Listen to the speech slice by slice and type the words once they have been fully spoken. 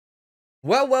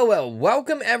Well,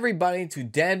 welcome everybody to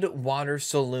Deadwater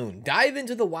Saloon. Dive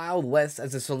into the Wild West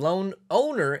as a saloon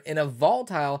owner in a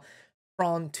volatile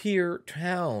frontier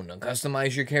town.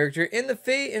 Customize your character in the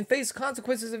and face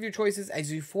consequences of your choices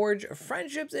as you forge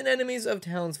friendships and enemies of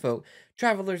townsfolk,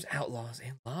 travelers, outlaws,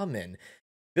 and lawmen.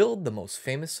 Build the most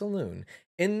famous saloon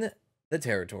in the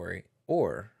territory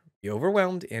or be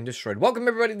overwhelmed and destroyed. Welcome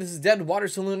everybody, this is Deadwater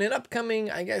Saloon, an upcoming,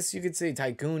 I guess you could say,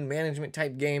 tycoon management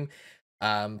type game.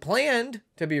 Planned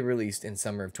to be released in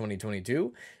summer of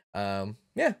 2022.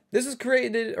 Yeah, this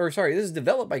is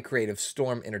developed by Creative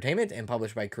Storm Entertainment and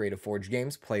published by Creative Forge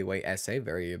Games. Playway Essay,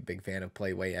 very a big fan of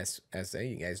Playway Essay.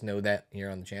 You guys know that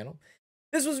here on the channel.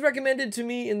 This was recommended to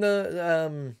me in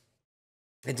the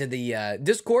into the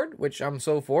Discord, which I'm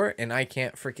so for, and I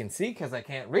can't freaking see because I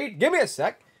can't read. Give me a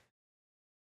sec.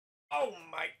 Oh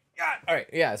my god! All right,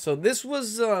 yeah. So this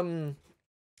was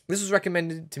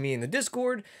recommended to me in the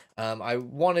Discord. I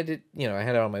wanted it, I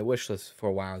had it on my wish list for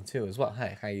a while too as well.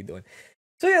 Hi, how you doing?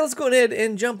 So yeah, let's go ahead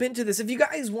and jump into this. If you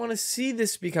guys want to see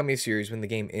this become a series when the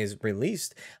game is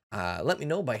released, let me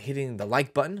know by hitting the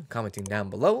like button, commenting down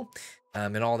below,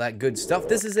 and all that good stuff.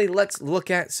 This is a let's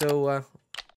look at, so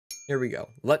here we go.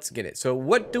 Let's get it. So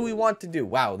what do we want to do?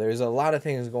 Wow, there's a lot of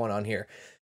things going on here.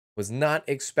 Was not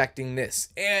expecting this.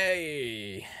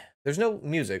 Hey, there's no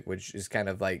music, which is kind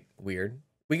of like weird.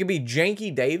 We could be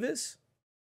Janky Davis,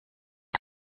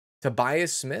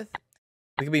 Tobias Smith.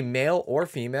 We could be male or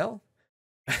female.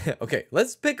 Okay,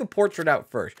 let's pick a portrait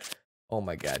out first. Oh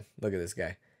my god, look at this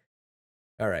guy.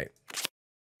 All right,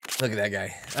 look at that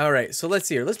guy. All right, so let's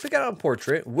see here. Let's pick out a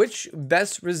portrait. Which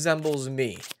best resembles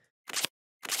me?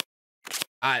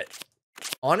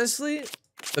 Honestly,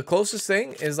 the closest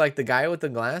thing is like the guy with the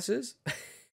glasses.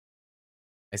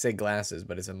 I say glasses,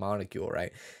 but it's a molecule,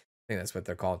 right? I think that's what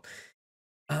they're called.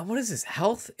 What is this?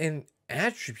 Health and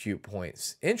attribute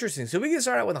points. Interesting. So we can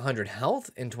start out with 100 health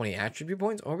and 20 attribute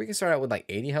points, or we can start out with like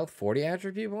 80 health, 40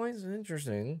 attribute points.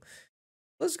 Interesting.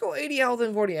 Let's go 80 health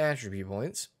and 40 attribute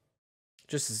points.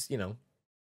 Just as,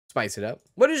 spice it up.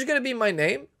 What is going to be my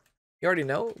name? You already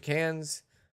know. Cans.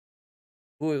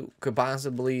 Who could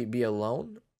possibly be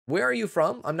alone? Where are you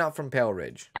from? I'm not from Pale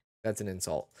Ridge. That's an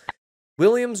insult.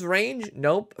 Williams Range?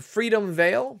 Nope. Freedom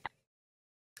Vale?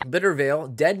 Bitter Vale,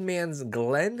 Dead Man's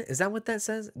Glen. Is that what that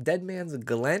says? Dead Man's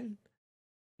Glen?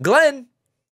 Glen!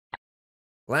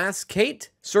 Last Kate,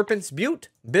 Serpent's Butte,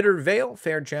 Bitter Vale,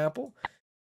 Fair Chapel,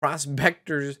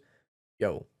 Prospectors.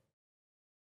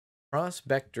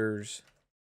 Prospectors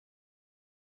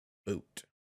Boot.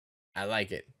 I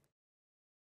like it.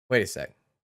 Wait a sec.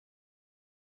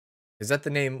 Is that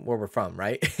the name where we're from,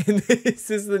 right?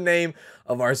 This is the name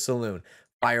of our saloon.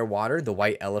 Firewater, the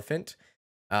White Elephant.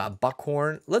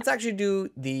 Buckhorn. Let's actually do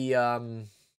the oh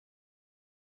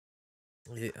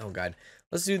god.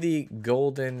 Let's do the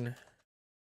Golden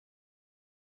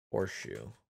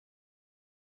Horseshoe.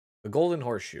 The Golden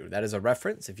Horseshoe. That is a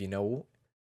reference. If you know,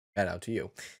 shout out to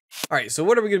you. All right, so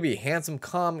what are we going to be? Handsome,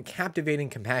 calm, captivating,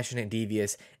 compassionate,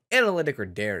 devious, analytic, or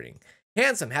daring?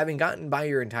 Handsome, having gotten by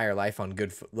your entire life on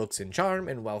good looks and charm,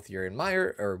 and a wealthy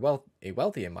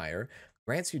admirer,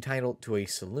 grants you title to a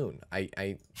saloon.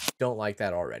 I don't like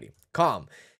that already. Calm.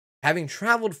 Having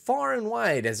traveled far and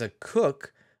wide as a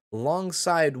cook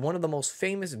alongside one of the most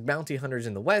famous bounty hunters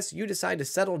in the West, you decide to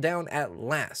settle down at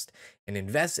last and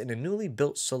invest in a newly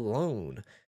built saloon.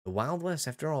 The Wild West,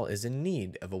 after all, is in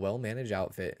need of a well-managed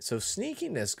outfit, so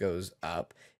sneakiness goes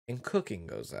up and cooking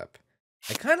goes up.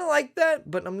 I kind of like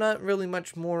that, but I'm not really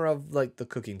much more of like the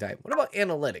cooking type. What about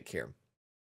analytic here?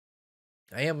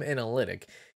 I am analytic.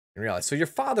 Realize. So your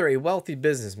father, a wealthy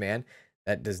businessman,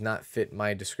 that does not fit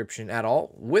my description at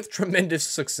all, with tremendous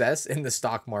success in the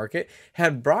stock market,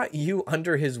 had brought you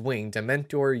under his wing to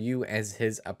mentor you as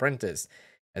his apprentice.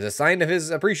 As a sign of his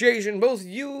appreciation, both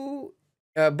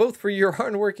for your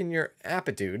hard work and your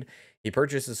aptitude, he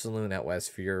purchased a saloon out west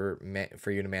for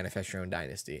you to manifest your own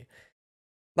dynasty.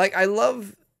 Like, I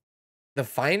love the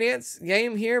finance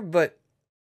game here, but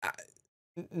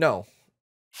no.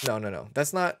 No.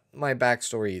 That's not my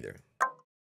backstory either.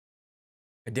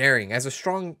 Daring. As a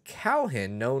strong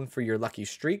cowhen known for your lucky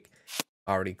streak.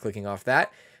 Already clicking off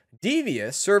that.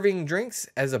 Devious. Serving drinks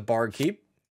as a barkeep.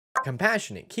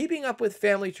 Compassionate. Keeping up with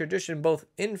family tradition both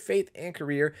in faith and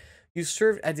career. You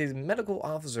served as a medical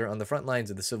officer on the front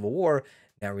lines of the Civil War.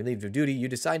 Now relieved of duty, you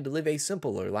decide to live a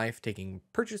simpler life, taking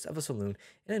purchase of a saloon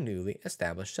in a newly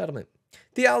established settlement.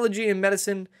 Theology and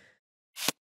medicine.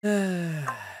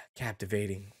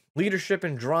 Captivating. Leadership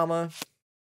and drama.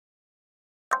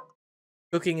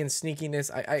 Cooking and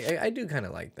sneakiness. I do kind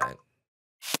of like that.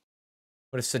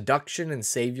 What is seduction and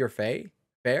savior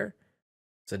fair?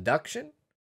 Seduction?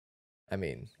 I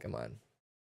mean, come on.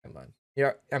 Come on.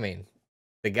 Yeah, I mean,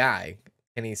 the guy,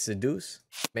 can he seduce?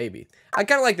 Maybe. I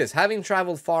kind of like this. Having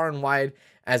traveled far and wide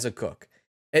as a cook.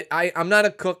 I'm not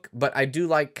a cook, but I do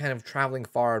like kind of traveling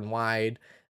far and wide.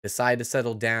 Decide to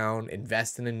settle down,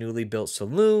 invest in a newly built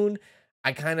saloon.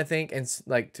 I kind of think, and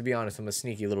like, to be honest, I'm a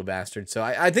sneaky little bastard. So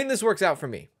I think this works out for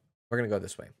me. We're going to go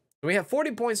this way. So we have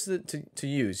 40 points to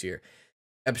use here.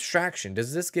 Abstraction.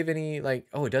 Does this give any, like,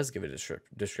 oh, it does give a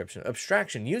description.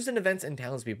 Abstraction. Used in events and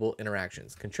townspeople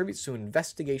interactions. Contributes to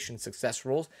investigation success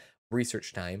rolls,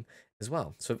 research time as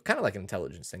well. So kind of like an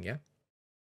intelligence thing, yeah?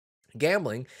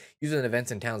 Gambling. Used in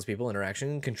events and townspeople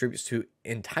interaction. Contributes to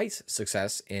entice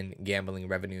success in gambling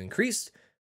revenue increased.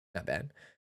 Not bad.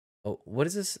 Oh, what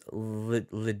is this?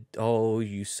 Oh,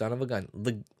 you son of a gun.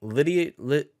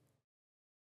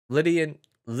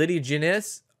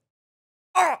 Litiginous.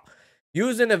 Oh!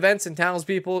 Used in events and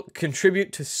townspeople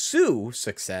contribute to sue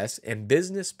success and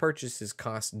business purchases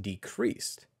costs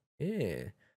decreased. Yeah.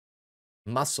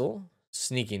 Muscle,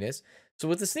 sneakiness. So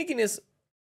with the sneakiness,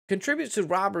 contributes to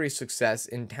robbery success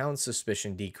and town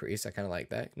suspicion decrease. I kind of like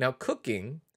that. Now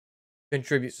cooking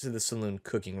contributes to the saloon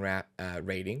cooking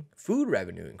rating. Food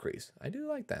revenue increase. I do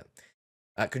like that.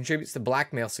 Contributes to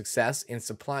blackmail success and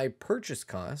supply purchase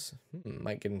costs.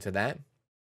 Might get into that.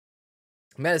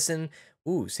 Medicine.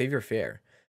 Ooh, save your fare.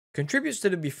 Contributes to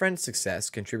the befriend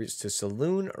success, contributes to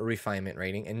saloon refinement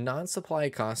rating, and non-supply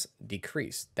costs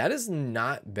decrease. That is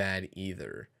not bad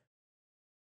either.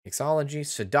 Mixology,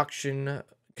 seduction,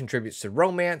 contributes to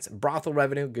romance, brothel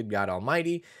revenue, good God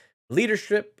almighty.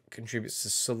 Leadership, contributes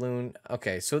to saloon.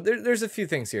 Okay, so there's a few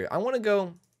things here. I want to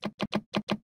go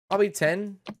probably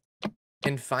 10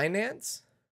 in finance,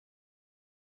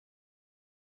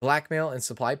 blackmail, and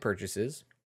supply purchases.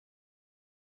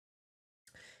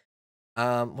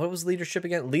 What was leadership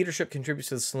again? Leadership contributes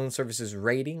to the saloon services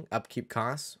rating. Upkeep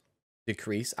costs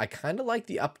decrease. I kind of like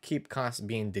the upkeep costs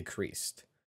being decreased.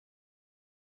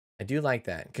 I do like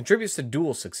that. Contributes to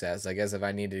duel success. I guess if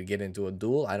I needed to get into a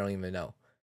duel, I don't even know.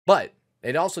 But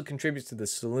it also contributes to the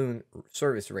saloon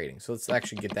service rating. So let's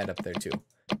actually get that up there too.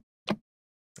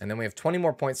 And then we have 20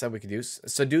 more points that we could use.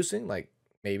 Seducing, like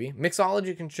maybe.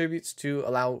 Mixology contributes to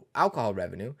allow alcohol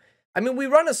revenue. I mean, we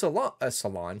run a salon.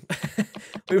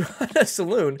 We run a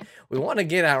saloon. We want to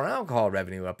get our alcohol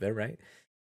revenue up there, right?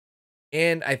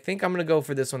 And I think I'm going to go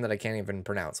for this one that I can't even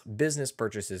pronounce. Business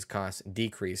purchases costs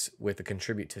decrease with a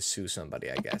contribute to sue somebody,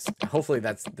 I guess. Hopefully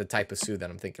that's the type of sue that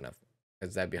I'm thinking of,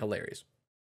 because that'd be hilarious.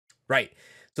 Right.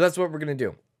 So that's what we're going to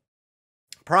do.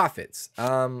 Profits.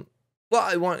 Well,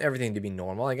 I want everything to be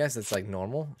normal. I guess it's like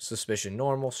normal. Suspicion,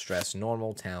 normal. Stress,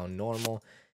 normal. Town, normal.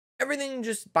 Everything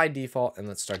just by default, and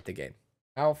let's start the game.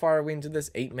 How far are we into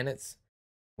this? 8 minutes.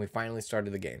 We finally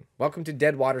started the game. Welcome to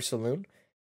Deadwater Saloon.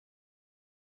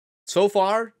 So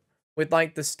far, with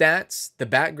like the stats, the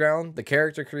background, the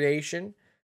character creation,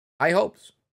 high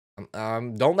hopes.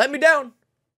 Don't let me down.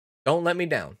 Don't let me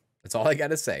down. That's all I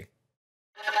gotta say.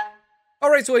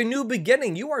 Alright, so a new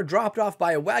beginning. You are dropped off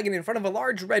by a wagon in front of a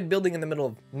large red building in the middle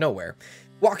of nowhere.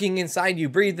 Walking inside, you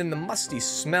breathe in the musty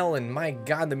smell, and my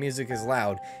God, the music is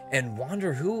loud. And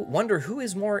wonder who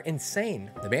is more insane,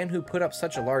 the man who put up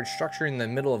such a large structure in the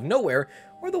middle of nowhere,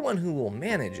 or the one who will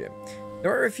manage it.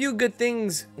 There are a few good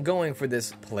things going for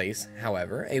this place,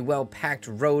 however. A well-packed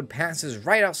road passes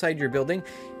right outside your building,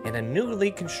 and a newly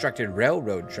constructed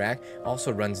railroad track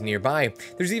also runs nearby.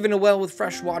 There's even a well with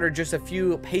fresh water just a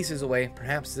few paces away.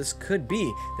 Perhaps this could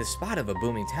be the spot of a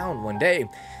booming town one day.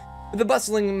 With a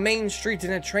bustling main street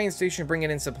and a train station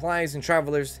bringing in supplies and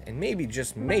travelers, and maybe,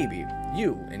 just maybe,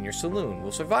 you and your saloon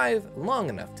will survive long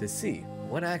enough to see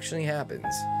what actually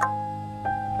happens.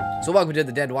 So welcome to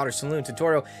the Deadwater Saloon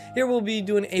tutorial. Here we'll be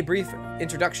doing a brief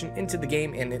introduction into the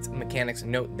game and its mechanics.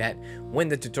 Note that when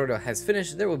the tutorial has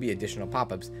finished, there will be additional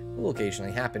pop-ups that will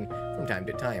occasionally happen from time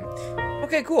to time.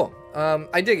 Okay, cool.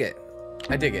 I dig it.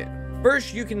 I dig it.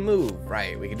 First, you can move,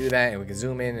 right? We can do that, and we can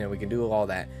zoom in, and we can do all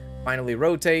that. Finally,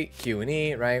 rotate, Q and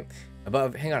E, right?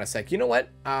 Above, hang on a sec. You know what?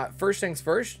 First things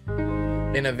first,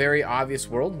 in a very obvious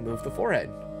world, move the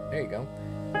forehead. There you go.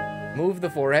 Move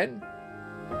the forehead.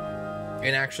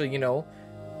 And actually, you know,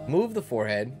 move the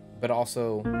forehead, but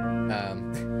also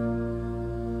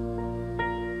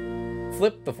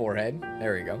flip the forehead.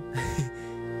 There we go.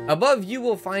 Above, you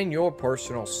will find your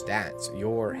personal stats.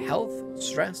 Your health,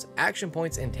 stress, action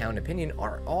points, and town opinion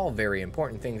are all very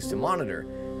important things to monitor.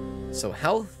 So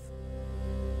health,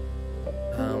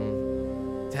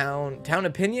 town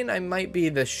opinion, I might be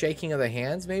the shaking of the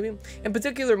hands, maybe. In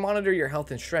particular, monitor your health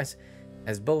and stress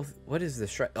as both. What is the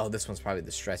stress? Oh, this one's probably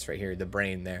the stress right here, the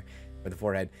brain there, or the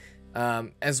forehead.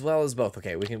 As well as both.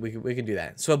 Okay, we can do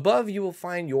that. So above you will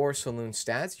find your saloon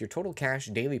stats, your total cash,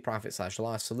 daily profit /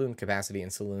 loss, saloon capacity,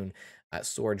 and saloon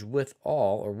storage will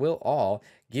all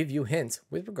give you hints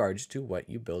with regards to what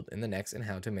you build in the next and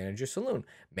how to manage your saloon.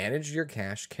 Manage your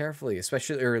cash carefully,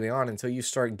 especially early on until you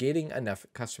start getting enough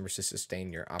customers to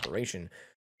sustain your operation.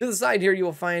 To the side here, you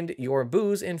will find your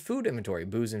booze and food inventory.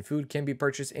 Booze and food can be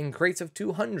purchased in crates of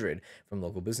 200 from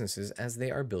local businesses as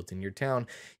they are built in your town.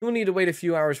 You will need to wait a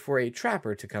few hours for a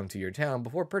trapper to come to your town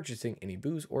before purchasing any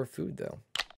booze or food, though.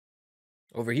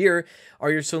 Over here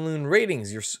are your saloon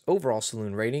ratings. Your overall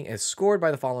saloon rating is scored by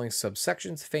the following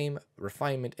subsections: fame,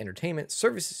 refinement, entertainment,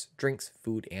 services, drinks,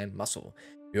 food, and muscle.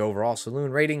 Your overall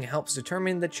saloon rating helps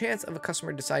determine the chance of a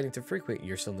customer deciding to frequent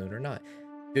your saloon or not.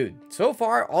 Dude, so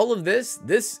far, all of this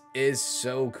is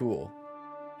so cool.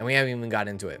 And we haven't even got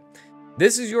into it.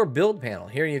 This is your build panel.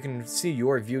 Here you can see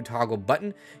your view toggle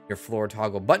button, your floor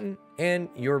toggle button, and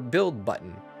your build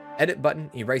button, edit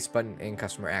button, erase button, and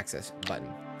customer access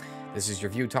button. This is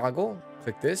your view toggle.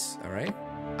 Click this, all right.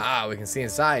 Ah, we can see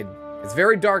inside. It's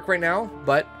very dark right now,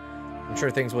 but I'm sure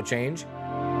things will change.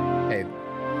 Hey,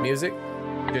 music,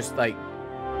 just like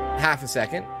half a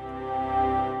second.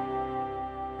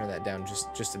 Turn that down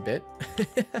just a bit.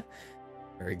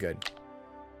 Very good.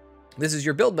 This is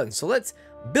your build button. So let's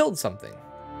build something.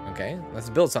 Okay, let's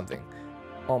build something.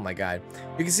 Oh my god.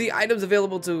 You can see items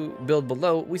available to build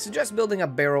below. We suggest building a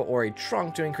barrel or a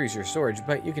trunk to increase your storage,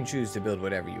 but you can choose to build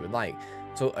whatever you would like.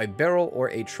 So a barrel or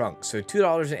a trunk. So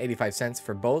 $2.85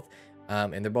 for both.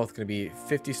 And they're both going to be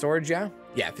 50 storage, yeah?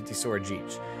 Yeah, 50 storage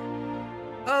each.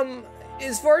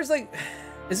 As far as like,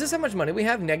 is this how much money we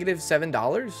have?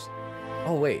 -$7?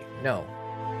 Oh wait, no.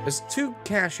 There's 2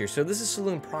 cash here. So this is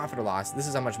saloon profit or loss. This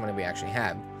is how much money we actually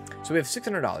have. So we have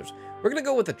 $600. We're going to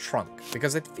go with a trunk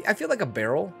because I feel like a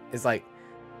barrel is like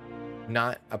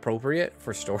not appropriate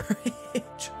for storage.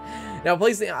 Now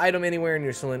place the item anywhere in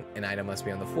your saloon. An item must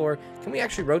be on the floor. Can we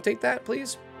actually rotate that,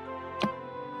 please?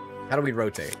 How do we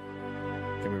rotate?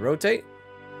 Can we rotate?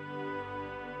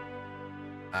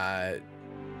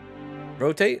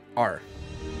 Rotate? R.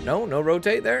 No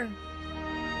rotate there?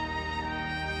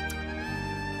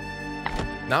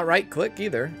 Not right click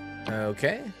either.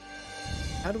 Okay.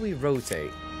 How do we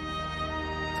rotate?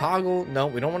 Toggle. No,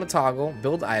 we don't want to toggle.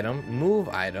 Build item. Move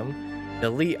item.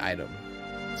 Delete item.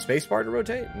 Spacebar to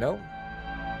rotate? No.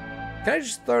 Can I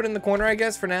just throw it in the corner, I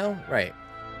guess, for now? Right.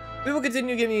 We will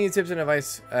continue giving you tips and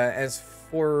advice as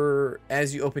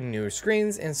you open new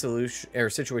screens and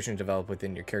situations develop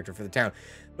within your character for the town.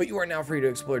 But you are now free to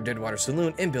explore Deadwater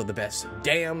Saloon and build the best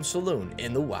damn saloon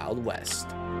in the Wild West.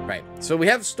 Right. So we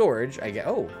have storage. I get.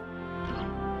 Oh.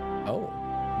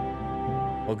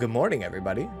 Well, good morning,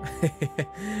 everybody.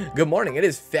 Good morning. It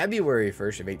is February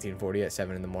 1st of 1840 at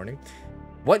 7 in the morning.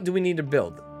 What do we need to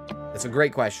build? That's a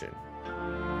great question.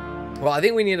 Well, I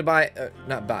think we need to buy,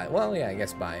 not buy, well, yeah, I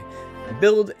guess buy.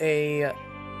 Build a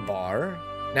bar.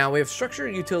 Now, we have structure,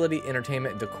 utility,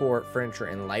 entertainment, decor, furniture,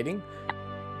 and lighting.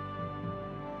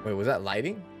 Wait, was that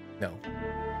lighting? No.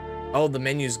 Oh, the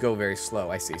menus go very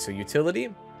slow. I see. So,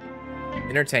 utility,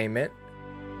 entertainment,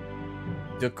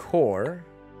 decor,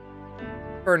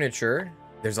 furniture.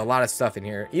 There's a lot of stuff in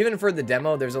here. Even for the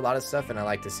demo, there's a lot of stuff, and I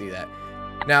like to see that.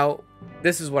 Now,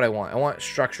 this is what I want. I want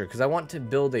structure, because I want to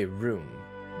build a room.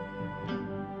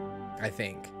 I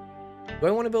think. Do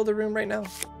I want to build a room right now?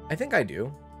 I think I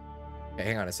do. Okay,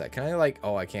 hang on a sec. Can I like,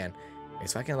 oh, I can. Okay,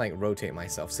 so I can like rotate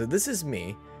myself. So this is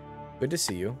me. Good to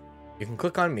see you. You can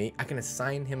click on me. I can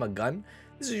assign him a gun.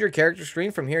 This is your character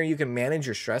screen. From here, you can manage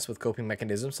your stress with coping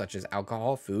mechanisms such as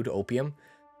alcohol, food, opium.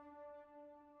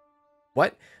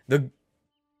 What? The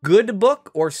good book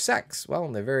or sex? Well,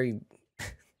 they're very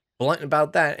blunt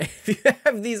about that. If you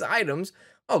have these items,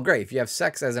 oh, great. If you have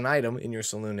sex as an item in your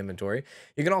saloon inventory,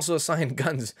 you can also assign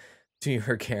guns to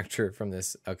your character from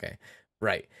this. Okay,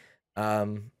 right.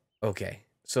 Okay,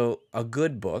 so a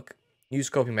good book. Use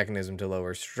coping mechanism to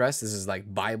lower stress. This is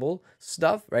like Bible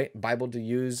stuff, right? Bible to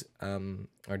use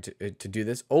or to do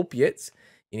this. Opiates.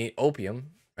 You need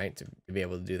opium, right, to be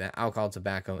able to do that. Alcohol,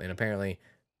 tobacco, and apparently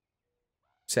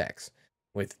sex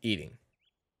with eating.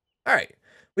 All right.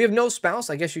 We have no spouse.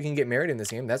 I guess you can get married in this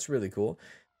game. That's really cool.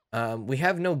 We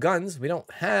have no guns. We don't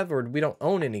have or we don't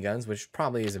own any guns, which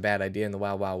probably is a bad idea in the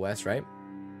Wild Wild West, right?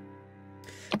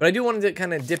 But I do want to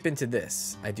kind of dip into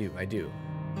this. I do.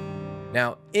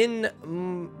 Now, in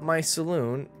my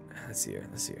saloon, let's see here.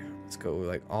 Let's go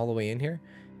like all the way in here.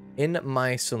 In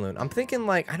my saloon, I'm thinking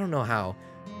like, I don't know how,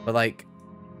 but like,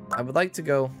 I would like to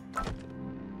go.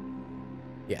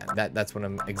 Yeah, that's what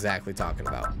I'm exactly talking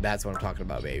about. That's what I'm talking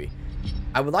about, baby.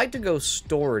 I would like to go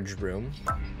storage room.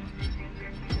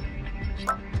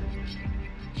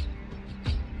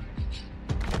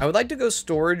 I would like to go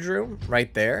storage room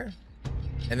right there.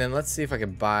 And then let's see if I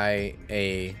can buy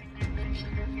a...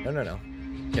 No.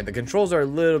 Okay, the controls are a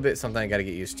little bit something I got to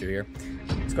get used to here.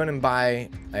 Let's go ahead and buy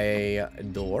a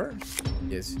door.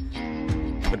 Yes.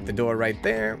 Put the door right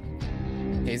there.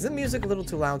 Okay, is the music a little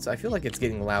too loud? So I feel like it's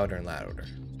getting louder and louder.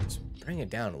 Just bring it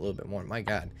down a little bit more. My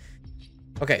God.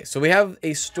 Okay, so we have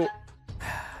a store...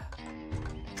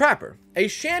 Trapper. A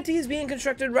shanty is being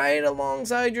constructed right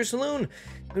alongside your saloon.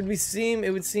 It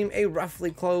would seem a roughly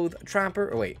clothed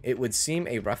trapper. Oh wait, it would seem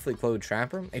a roughly clothed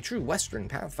trapper. A true Western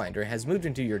Pathfinder has moved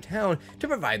into your town to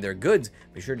provide their goods.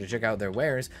 Be sure to check out their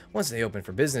wares. Once they open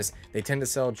for business, they tend to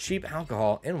sell cheap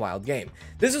alcohol and wild game.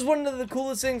 This is one of the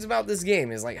coolest things about this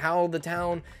game, is like how the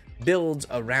town builds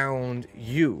around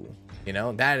you. You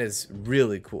know, that is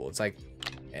really cool. It's like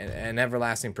an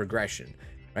everlasting progression,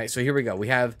 right? So here we go. We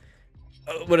have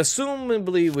what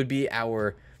assumably would be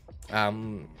our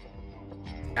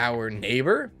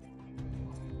neighbor.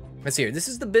 Let's see here. This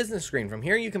is the business screen. From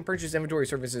here, you can purchase inventory,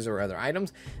 services, or other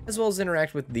items, as well as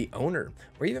interact with the owner,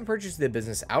 or even purchase the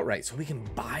business outright. So we can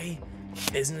buy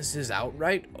businesses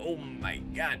outright. Oh my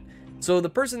God. So the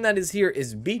person that is here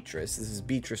is Beatrice. This is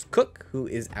Beatrice Cook, who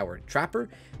is our trapper.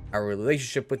 Our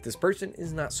relationship with this person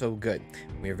is not so good.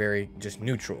 We are very just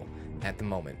neutral at the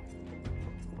moment.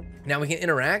 Now we can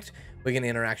interact. We can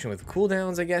interaction with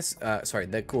cooldowns, I guess. Sorry,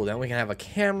 the cooldown. We can have a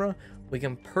camera. We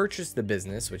can purchase the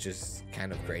business, which is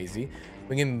kind of crazy.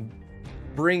 We can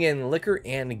bring in liquor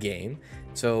and game.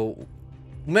 So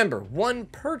remember, one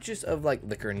purchase of like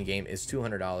liquor and game is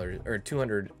 $200 or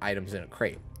 200 items in a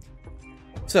crate.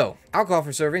 So alcohol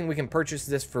for serving, we can purchase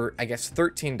this for, I guess,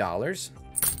 $13,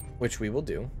 which we will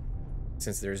do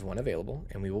since there's one available,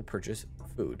 and we will purchase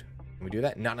food. Can we do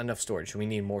that? Not enough storage, so we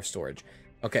need more storage.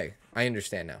 Okay, I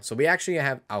understand now. So we actually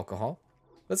have alcohol.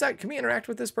 Can we interact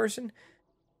with this person?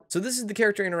 So this is the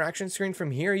character interaction screen. From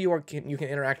here, you can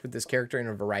interact with this character in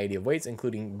a variety of ways,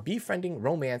 including befriending,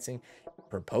 romancing,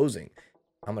 proposing.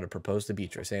 I'm going to propose to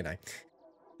Beatrice, ain't I?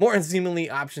 More seemingly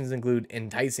options include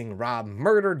enticing, rob,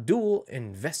 murder, duel,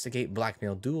 investigate,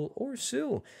 blackmail, duel, or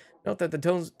sue. Note that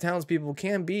the townspeople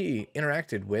can be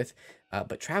interacted with,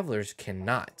 but travelers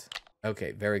cannot.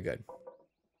 Okay, very good.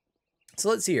 So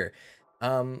let's see here.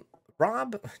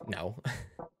 Rob? No.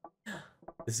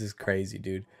 This is crazy,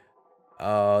 dude.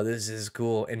 Oh, this is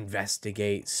cool.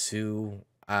 Investigate, sue.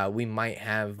 We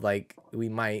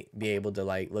might be able to,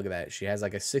 like, look at that. She has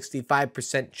like a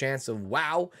 65% chance of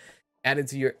wow. Added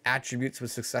to your attributes with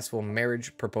successful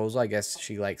marriage proposal. I guess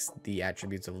she likes the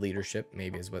attributes of leadership,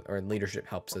 maybe is what, or leadership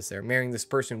helps us there. Marrying this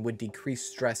person would decrease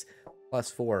stress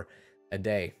 +4 a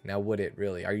day. Now, would it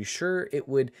really? Are you sure it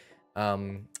would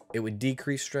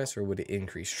decrease stress, or would it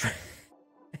increase stress?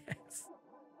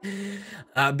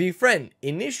 Befriend.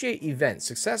 Initiate event.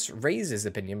 Success raises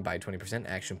opinion by 20%.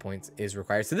 Action points is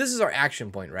required. So this is our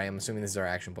action point, right? I'm assuming this is our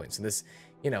action point. So this,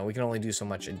 you know, we can only do so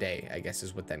much a day, I guess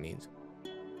is what that means.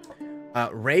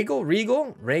 Regal.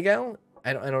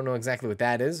 I don't know exactly what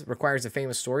that is. Requires a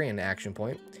famous story and action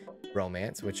point.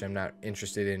 Romance, which I'm not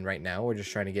interested in right now. We're just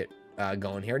trying to get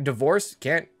going here. Divorce.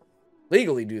 Can't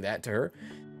legally do that to her.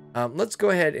 Let's go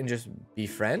ahead and just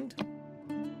befriend.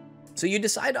 So you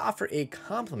decide to offer a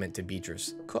compliment to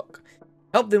Beatrice Cook.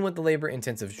 Help them with the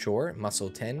labor-intensive chore, muscle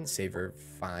 10, savor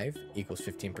 5, equals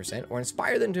 15%, or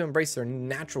inspire them to embrace their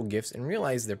natural gifts and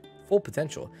realize their full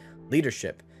potential.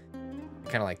 Leadership.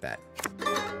 Kind of like that.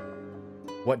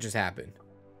 What just happened?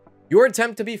 Your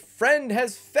attempt to befriend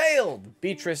has failed.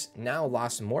 Beatrice now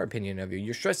lost more opinion of you.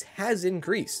 Your stress has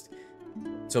increased.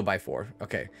 So by 4.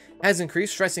 Okay. Has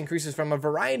increased. Stress increases from a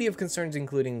variety of concerns,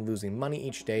 including losing money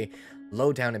each day,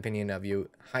 low down opinion of you,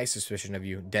 high suspicion of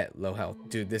you, debt, low health.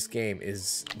 Dude, this game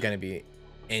is going to be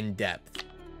in-depth.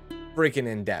 Freaking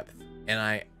in-depth. And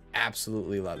I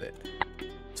absolutely love it.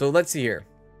 So let's see here.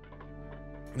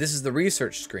 This is the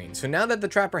research screen. So now that the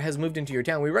trapper has moved into your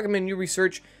town, we recommend you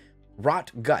research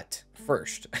rot gut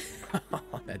first.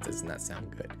 That does not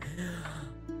sound good.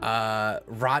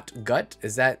 Rot gut,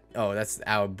 is that? Oh, that's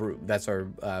our brew. That's our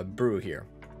brew here.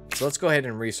 So let's go ahead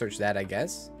and research that, I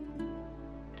guess.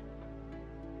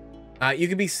 You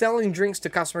could be selling drinks to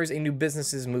customers and new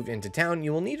businesses move into town.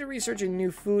 You will need to research a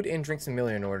new food and drinks and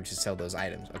in order to sell those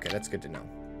items. Okay, that's good to know.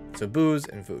 So booze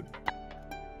and food.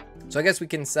 So I guess we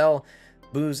can sell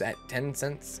booze at 10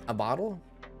 cents a bottle,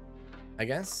 I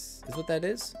guess is what that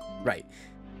is. Right.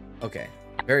 Okay,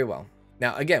 very well.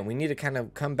 Now again, we need to kind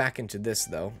of come back into this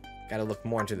though. Got to look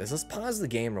more into this. Let's pause the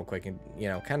game real quick and, you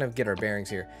know, kind of get our bearings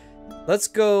here. Let's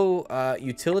go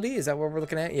utility. Is that what we're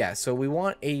looking at? Yeah, so we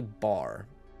want a bar.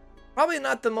 Probably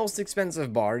not the most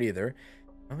expensive bar either.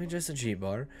 Probably just a cheap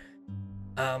bar.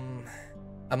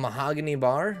 A mahogany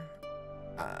bar,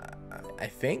 I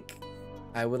think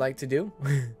I would like to do.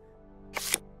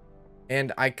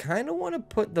 And I kind of want to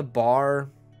put the bar...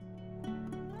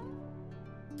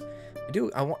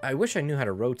 I wish I knew how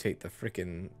to rotate the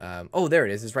freaking... oh, there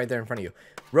it is. It's right there in front of you.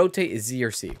 Rotate is Z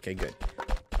or C. Okay, good.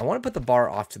 I want to put the bar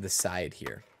off to the side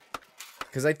here.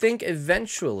 Because I think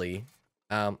eventually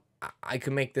I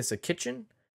could make this a kitchen.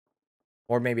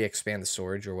 Or maybe expand the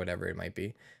storage or whatever it might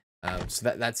be.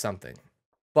 So that's something.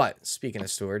 But speaking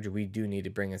of storage, we do need to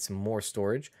bring in some more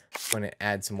storage. I'm going to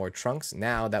add some more trunks.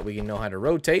 Now that we can know how to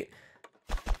rotate.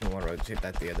 We want to rotate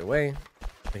that the other way.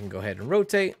 We can go ahead and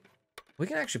rotate. We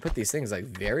can actually put these things like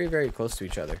very, very close to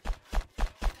each other.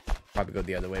 Probably go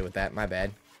the other way with that. My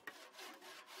bad.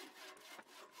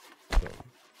 Boom.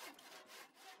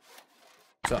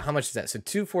 So how much is that? So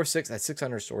 246, that's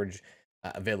 600 storage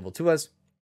available to us.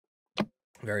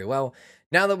 Very well.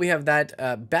 Now that we have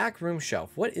that backroom shelf.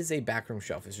 What is a backroom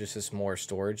shelf? Is just this more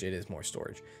storage? It is more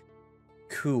storage.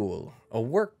 Cool. A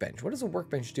workbench. What does a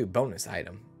workbench do? Bonus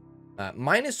item.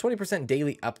 Minus 20%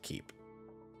 daily upkeep.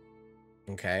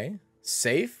 Okay.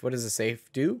 Safe. What does a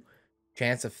safe do?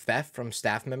 Chance of theft from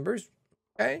staff members.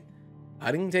 Okay.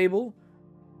 Cutting table.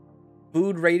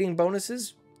 Food rating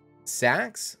bonuses.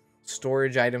 Sacks.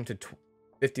 Storage item to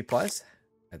 50 plus.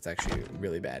 That's actually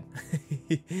really bad.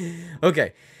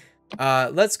 Okay.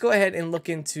 Let's go ahead and look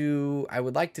into... I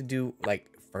would like to do like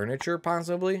furniture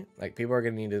possibly. Like people are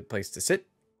going to need a place to sit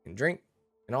and drink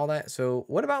and all that. So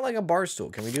what about like a bar stool?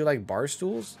 Can we do like bar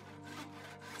stools?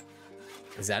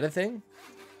 Is that a thing?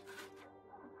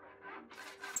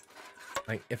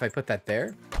 Like, if I put that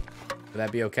there, would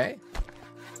that be okay?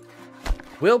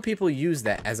 Will people use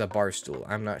that as a bar stool?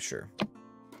 I'm not sure.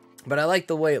 But I like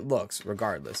the way it looks,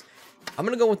 regardless. I'm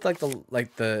gonna go with like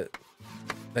the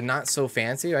not so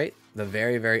fancy, right? The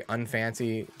very, very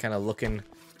unfancy kind of looking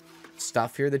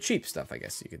stuff here. The cheap stuff, I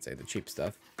guess you could say. The cheap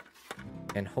stuff.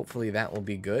 And hopefully that will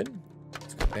be good.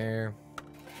 Let's go there.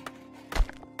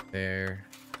 There.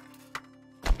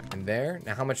 And there.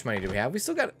 Now how much money do we have? We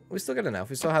still got enough.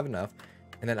 We still have enough.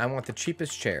 And then I want the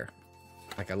cheapest chair.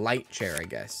 Like a light chair, I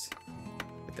guess.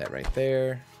 Put that right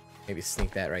there. Maybe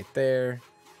sneak that right there.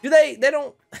 Do they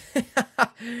don't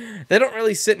they don't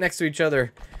really sit next to each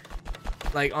other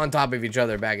like on top of each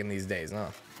other back in these days, no.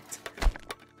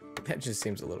 That just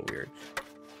seems a little weird.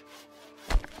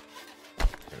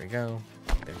 There we go.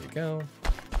 There we go.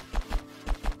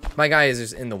 My guy is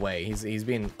just in the way. He's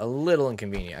being a little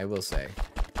inconvenient, I will say.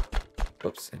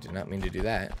 Whoops, I did not mean to do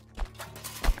that.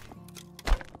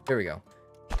 There we go.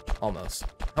 Almost.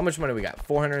 How much money we got?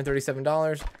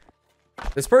 $437.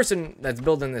 This person that's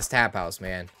building this tap house,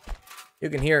 man, you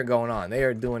can hear it going on. They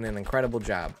are doing an incredible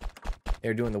job.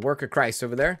 They're doing the work of Christ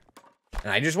over there.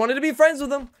 And I just wanted to be friends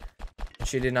with them. And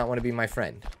she did not want to be my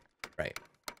friend. Right.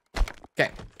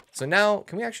 Okay. So now,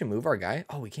 can we actually move our guy?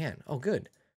 Oh, we can. Oh, good.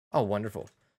 Oh, wonderful.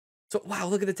 So, wow,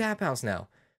 look at the tap house now.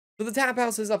 So the tap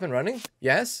house is up and running.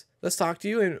 Yes. Let's talk to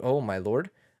you. And oh, my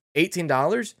Lord.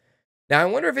 $18. Now, I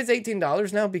wonder if it's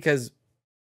 $18 now because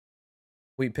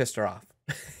we pissed her off.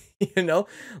 You know?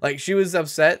 Like, she was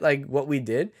upset, like, what we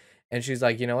did. And she's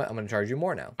like, you know what? I'm going to charge you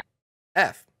more now.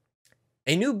 F.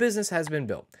 A new business has been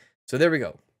built. So there we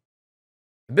go.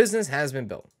 The business has been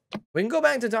built. We can go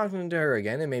back to talking to her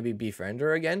again and maybe befriend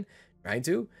her again. Try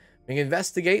to. We can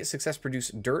investigate. Success produce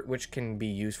dirt, which can be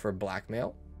used for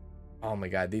blackmail. Oh my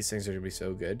God, these things are going to be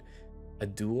so good. A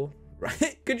duel,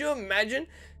 right? Could you imagine?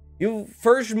 You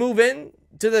first move in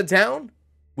to the town,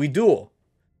 we duel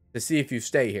to see if you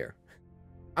stay here.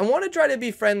 I want to try to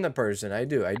befriend the person. I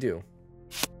do.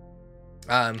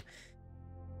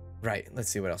 Right. Let's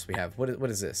see what else we have. What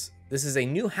is this? This is a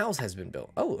new house has been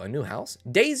built. Oh, a new house.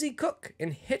 Daisy Cook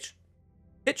and Hitchcock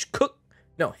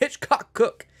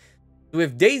Cook. So we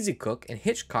have Daisy Cook and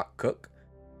Hitchcock Cook.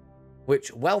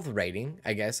 Which wealth rating,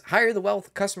 I guess. Higher the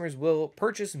wealth, customers will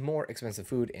purchase more expensive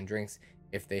food and drinks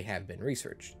if they have been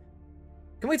researched.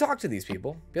 Can we talk to these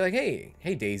people? Be like,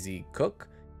 hey Daisy Cook.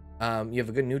 You have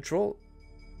a good neutral.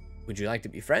 Would you like to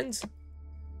be friends?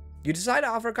 You decide to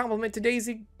offer a compliment to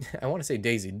Daisy. I want to say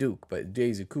Daisy Duke, but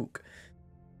Daisy Cook.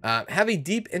 Have a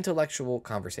deep intellectual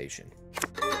conversation.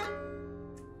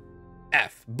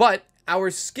 F. But our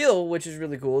skill, which is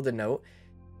really cool to note,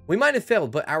 we might have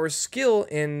failed, but our skill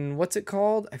in, what's it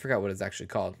called? I forgot what it's actually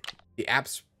called. The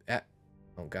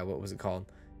oh God, what was it called?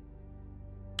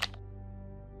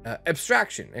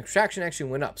 Abstraction. Abstraction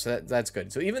actually went up, so that's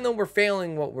good. So even though we're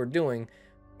failing what we're doing,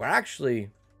 we're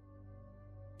actually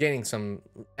gaining some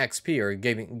XP or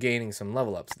gaining some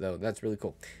level ups, though. That's really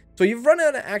cool. So you've run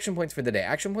out of action points for the day.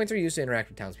 Action points are used to interact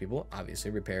with townspeople.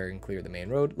 Obviously, repair and clear the main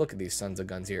road. Look at these sons of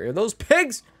guns here. Are those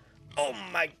pigs? Oh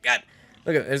my god.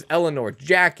 Look at there's Eleanor,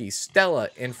 Jackie, Stella,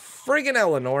 and friggin'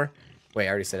 Eleanor. Wait, I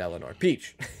already said Eleanor.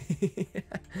 Peach.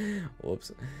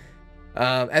 Whoops.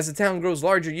 As the town grows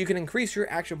larger, you can increase your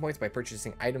action points by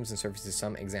purchasing items and services.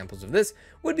 Some examples of this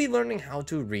would be learning how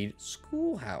to read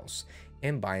Schoolhouse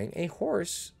and buying a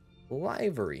horse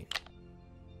livery.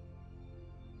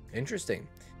 Interesting.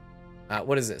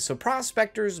 What is this? So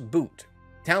Prospector's Boot.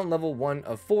 Town level 1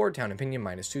 of 4. Town opinion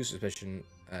 -2. Suspicion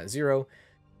 0.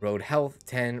 Road health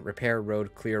 10. Repair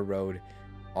road, clear road,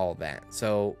 all that.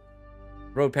 So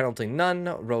road penalty none.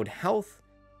 Road health.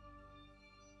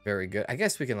 Very good. I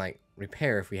guess we can like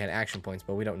repair if we had action points,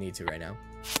 but we don't need to right now.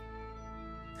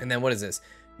 And then what is this?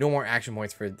 No more action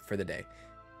points for the day.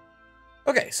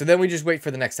 Okay, so then we just wait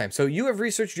for the next time. So you have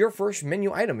researched your first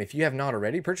menu item. If you have not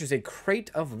already, purchase a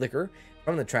crate of liquor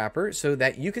from the trapper so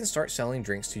that you can start selling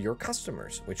drinks to your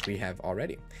customers, which we have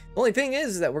already. The only thing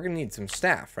is that we're going to need some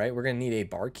staff, right? We're going to need a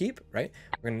barkeep, right?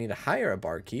 We're going to need to hire a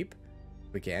barkeep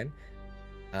if we can.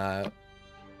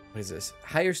 What is this?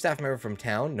 Hire staff member from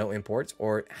town, no imports,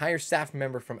 or hire staff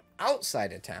member from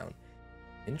outside of town.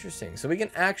 Interesting. So we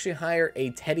can actually hire a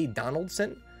Teddy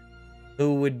Donaldson,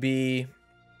 who would be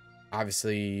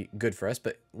obviously good for us,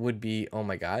 but would be, oh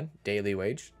my god, daily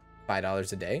wage,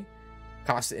 $5 a day.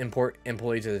 Cost to import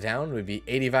employee to the town would be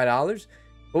 $85,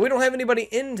 but we don't have anybody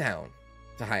in town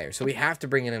to hire, so we have to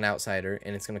bring in an outsider,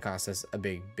 and it's going to cost us a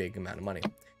big amount of money.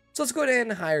 So let's go ahead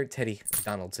and hire Teddy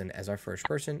Donaldson as our first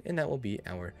person, and that will be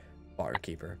our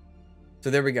barkeeper. So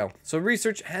there we go. So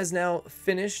research has now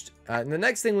finished. And the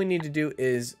next thing we need to do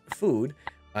is food.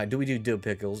 Do we do dill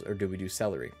pickles or do we do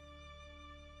celery?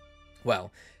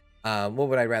 Well, what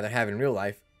would I rather have in real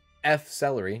life?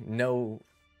 Celery. No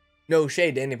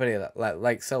shade to anybody that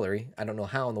likes celery. I don't know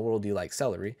how in the world you like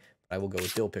celery, but I will go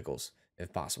with dill pickles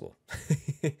if possible.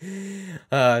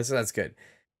 So that's good.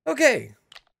 Okay,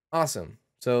 awesome.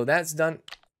 So that's done.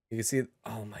 You can see,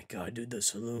 oh my god, dude, the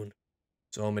saloon.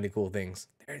 So many cool things.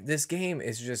 This game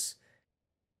is just,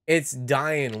 it's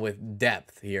dying with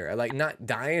depth here. Like, not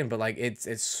dying, but like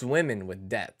it's swimming with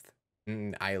depth.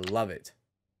 And I love it.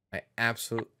 I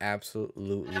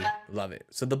absolutely love it.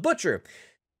 So the butcher.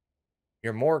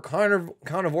 Your more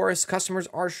carnivorous customers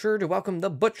are sure to welcome the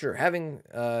butcher. Having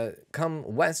come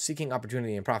west seeking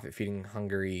opportunity and profit, feeding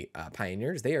hungry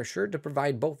pioneers, they are sure to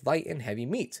provide both light and heavy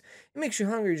meats. It makes you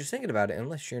hungry just thinking about it,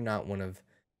 unless you're not one of,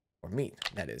 or meat,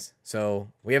 that is.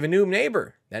 So we have a new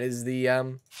neighbor. That is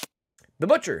the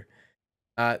butcher.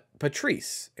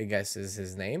 Patrice, I guess is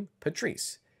his name.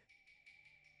 Patrice.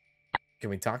 Can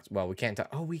we talk? Well, we can't talk.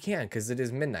 Oh, we can, because it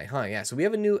is midnight, huh? Yeah, so we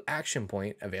have a new action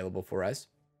point available for us.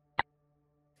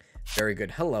 Very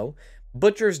good. Hello.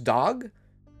 Butcher's dog.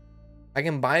 I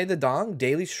can buy the dog.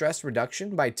 Daily stress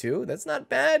reduction by 2. That's not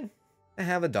bad. I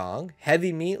have a dog.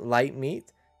 Heavy meat, light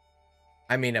meat.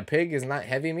 I mean, a pig is not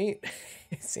heavy meat.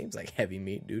 It seems like heavy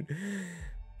meat, dude.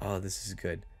 Oh, this is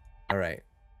good. All right.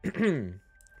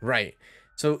 Right.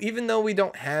 So even though we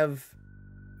don't have...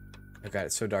 Oh god,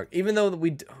 it's so dark. Even though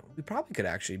we probably could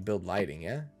actually build lighting,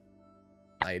 yeah?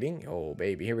 Lighting? Oh,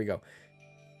 baby. Here we go.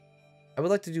 I would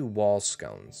like to do wall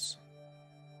scones.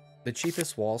 The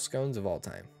cheapest wall scones of all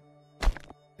time.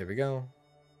 There we go.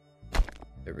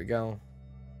 There we go.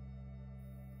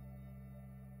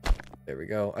 There we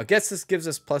go. I guess this gives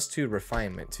us +2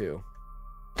 refinement too.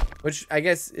 Which I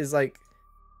guess is like,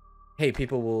 hey,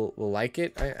 people will like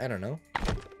it. I don't know.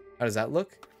 How does that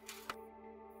look?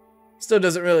 Still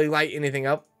doesn't really light anything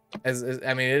up. I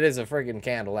mean, it is a friggin'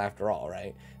 candle after all,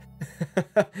 right?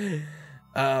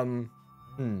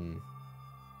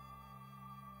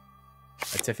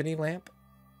 A Tiffany lamp?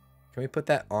 Can we put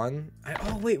that on?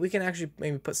 Oh, wait, we can actually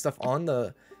maybe put stuff on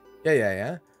the...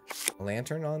 Yeah. A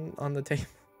lantern on the table.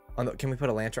 Can we put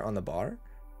a lantern on the bar?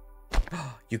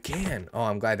 Oh, you can. Oh,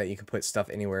 I'm glad that you can put stuff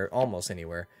anywhere, almost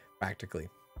anywhere, practically.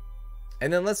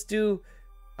 And then let's do...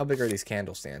 How big are these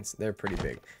candle stands? They're pretty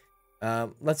big.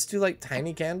 Let's do like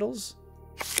tiny candles.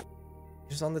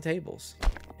 Just on the tables.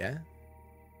 Yeah.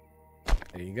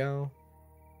 There you go.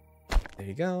 There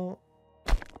you go.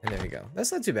 And there we go.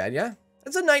 That's not too bad, yeah?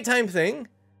 That's a nighttime thing.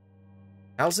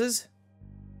 Houses.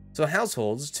 So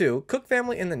households, too. Cook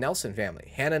family and the Nelson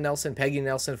family. Hannah Nelson, Peggy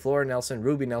Nelson, Flora Nelson,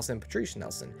 Ruby Nelson, Patricia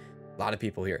Nelson. A lot of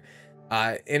people here.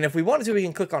 And if we wanted to, we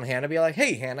can click on Hannah. Be like,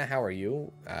 hey, Hannah, how are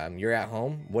you? You're at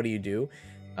home. What do you do?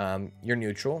 You're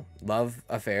neutral. Love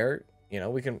affair. You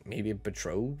know, we can maybe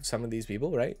betroth some of these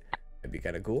people, right? That'd be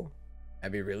kind of cool.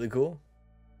 That'd be really cool.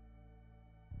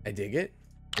 I dig it.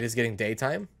 It is getting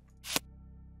daytime.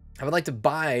 I would like to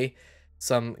buy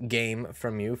some game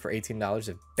from you for $18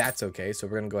 if that's okay. So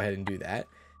we're going to go ahead and do that.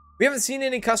 We haven't seen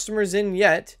any customers in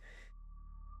yet.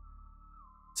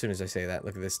 soon as I say that,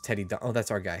 look at this. Oh,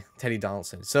 that's our guy. Teddy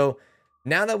Donaldson. So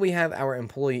now that we have our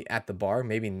employee at the bar,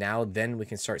 maybe now then we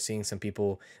can start seeing some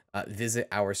people visit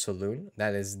our saloon.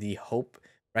 That is the hope,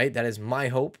 right? That is my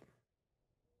hope,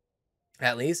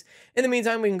 at least. In the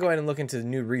meantime, we can go ahead and look into the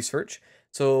new research.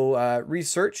 So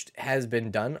research has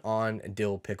been done on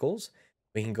dill pickles.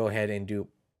 We can go ahead and do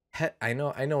I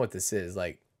know what this is,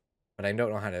 like, but I don't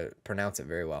know how to pronounce it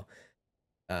very well.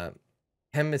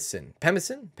 Pemmican.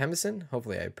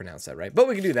 Hopefully I pronounced that right. But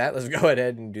we can do that. Let's go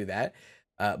ahead and do that.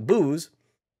 Booze,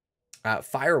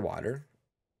 firewater,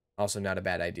 also not a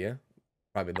bad idea.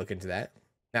 Probably look into that.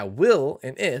 Now, will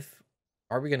and if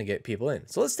are we going to get people in?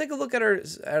 So let's take a look at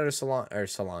our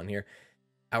salon here,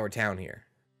 our town here.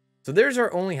 So there's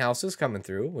our only houses coming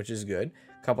through, which is good.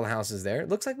 A couple of houses there. It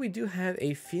looks like we do have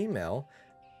a female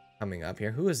coming up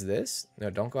here. Who is this? No,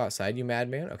 don't go outside, you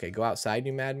madman. Okay, go outside,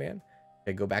 you madman.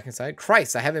 Okay, go back inside.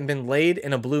 Christ, I haven't been laid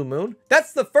in a blue moon.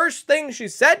 That's the first thing she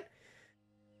said.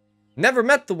 Never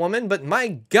met the woman, but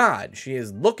my God, she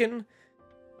is looking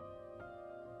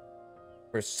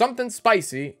for something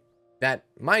spicy that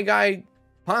my guy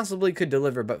possibly could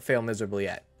deliver, but fail miserably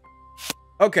at.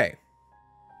 Okay.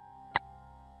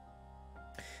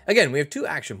 Again, we have 2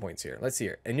 action points here. Let's see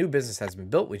here. A new business has been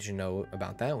built. We should know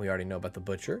about that. We already know about the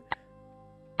butcher.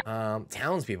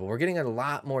 Townspeople. We're getting a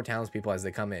lot more townspeople as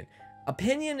they come in.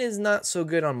 Opinion is not so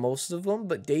good on most of them,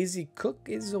 but Daisy Cook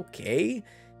is okay,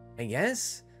 I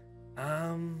guess.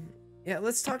 Yeah,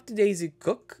 let's talk to Daisy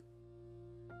Cook.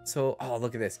 So, oh,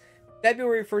 look at this.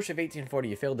 February 1st of 1840,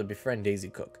 you failed to befriend Daisy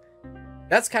Cook.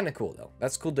 That's kind of cool, though.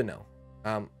 That's cool to know.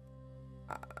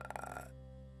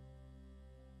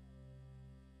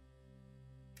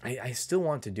 I still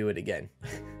want to do it again.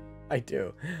 I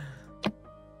do.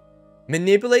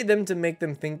 Manipulate them to make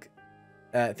them think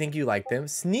you like them.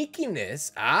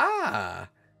 Sneakiness. Ah.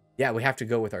 Yeah, we have to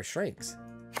go with our strengths.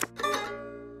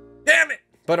 Damn it!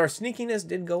 But our sneakiness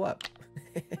did go up.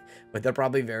 But they're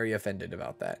probably very offended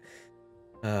about that.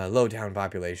 Low town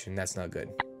population. That's not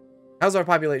good. How's our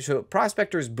population? So,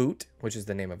 Prospector's Boot, which is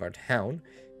the name of our town.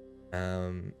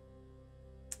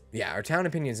 Yeah, our town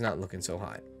opinion is not looking so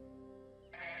hot.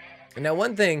 Now,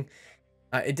 one thing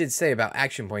it did say about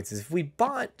action points is if we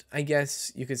bought, I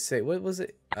guess you could say, what was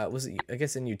it? Was it, I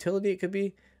guess, in utility it could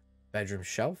be? Bedroom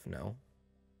shelf? No.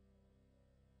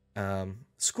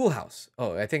 Schoolhouse.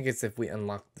 Oh, I think it's if we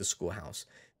unlock the schoolhouse,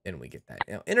 then we get that.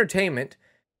 Now, entertainment.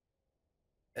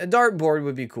 A dartboard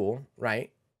would be cool,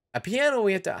 right? A piano,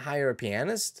 we have to hire a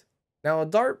pianist. Now, a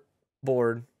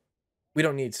dartboard, we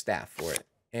don't need staff for it.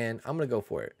 And I'm going to go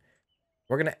for it.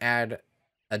 We're going to add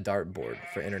a dartboard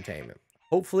for entertainment.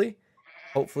 Hopefully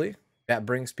that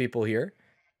brings people here,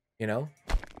 you know.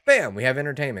 Bam, we have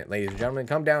entertainment, ladies and gentlemen.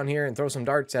 Come down here and throw some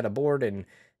darts at a board and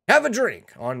have a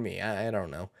drink on me. I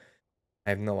don't know. I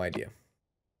have no idea.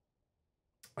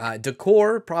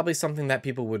 Decor, probably something that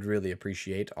people would really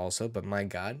appreciate also, but my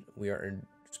God, we are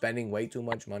spending way too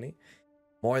much money.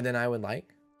 More than I would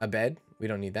like. A bed, we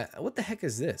don't need that. What the heck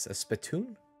is this? A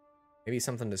spittoon? Maybe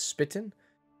something to spit in?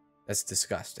 That's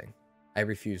disgusting. I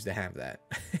refuse to have that.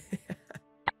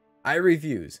 I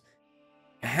refuse.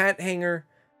 A hat hanger.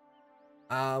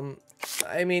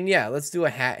 I mean, yeah, let's do a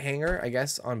hat hanger, I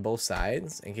guess, on both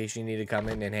sides in case you need to come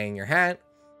in and hang your hat.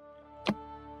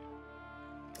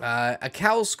 A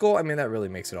cow skull. I mean, that really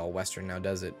makes it all Western now,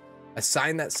 does it? A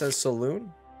sign that says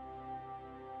saloon.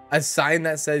 A sign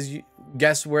that says,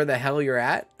 guess where the hell you're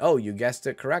at. Oh, you guessed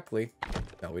it correctly.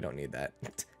 No, we don't need that.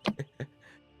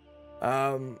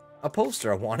 A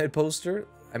poster, a wanted poster.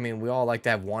 I mean, we all like to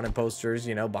have wanted posters,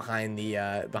 you know, behind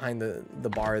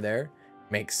the bar there.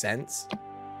 Makes sense.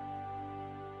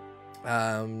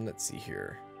 Let's see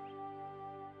here.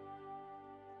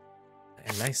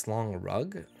 A nice long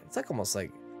rug. It's like almost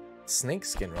like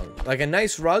snakeskin rug. Like a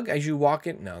nice rug as you walk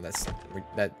in. No,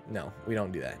 no, we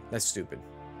don't do that. That's stupid.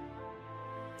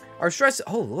 Our stress.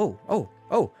 Oh,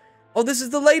 this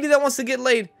is the lady that wants to get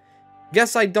laid.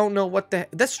 Guess I don't know what the...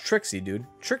 That's Trixie, dude.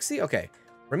 Trixie? Okay.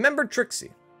 Remember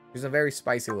Trixie. She's a very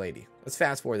spicy lady. Let's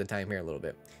fast forward the time here a little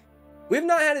bit. We've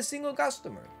not had a single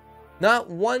customer. Not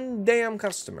one damn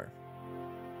customer.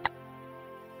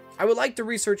 I would like to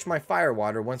research my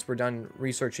firewater once we're done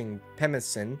researching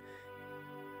pemmican.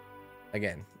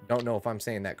 Again, don't know if I'm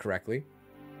saying that correctly.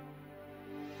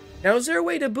 Now, is there a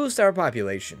way to boost our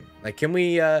population? Like, can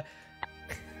we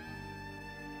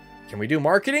do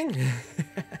marketing?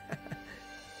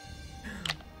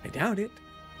 I doubt it.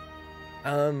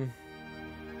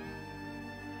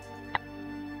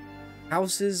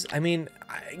 Houses. I mean,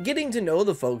 getting to know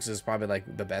the folks is probably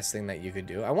like the best thing that you could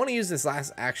do. I want to use this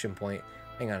last action point.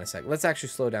 Hang on a sec. Let's actually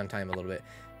slow down time a little bit.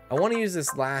 I want to use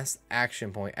this last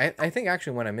action point. I think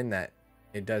actually when I'm in that,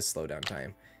 it does slow down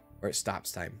time. Or it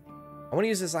stops time. I want to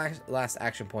use this last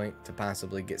action point to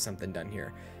possibly get something done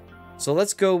here. So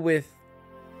let's go with...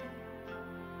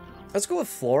 Let's go with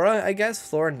Flora, I guess.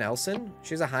 Flora Nelson.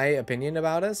 She has a high opinion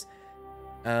about us.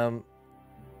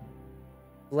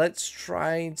 Let's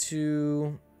try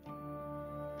to...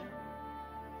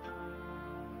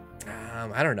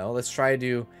 I don't know. Let's try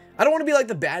to... I don't want to be like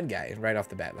the bad guy right off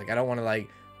the bat. Like, I don't want to, like,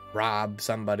 rob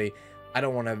somebody. I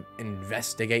don't want to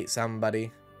investigate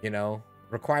somebody, you know.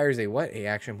 Requires a what? A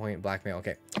action point, blackmail.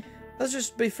 Okay. Let's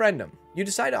just befriend them. You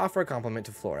decide to offer a compliment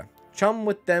to Flora. Chum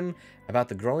with them about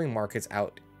the growing markets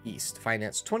out east.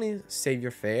 Finance 20, save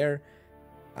your fare.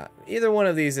 Either one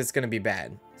of these, it's going to be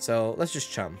bad. So, let's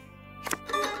just chum.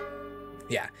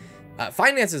 Yeah.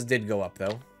 Finances did go up,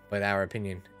 though. But our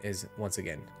opinion is, once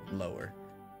again, lower.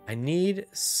 I need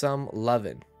some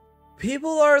lovin'.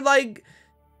 People are, like,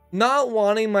 not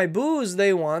wanting my booze.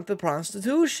 They want the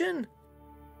prostitution.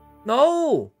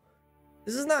 No.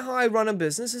 This is not how I run a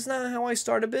business. It's not how I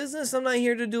start a business. I'm not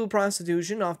here to do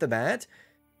prostitution off the bat.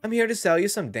 I'm here to sell you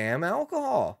some damn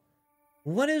alcohol.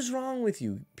 What is wrong with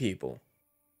you people?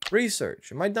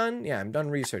 Research. Am I done? Yeah, I'm done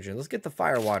researching. Let's get the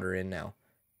firewater in now.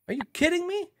 Are you kidding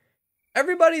me?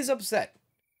 Everybody's upset.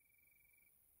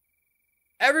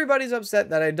 Everybody's upset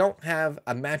that I don't have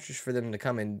a mattress for them to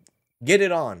come and get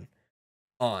it on.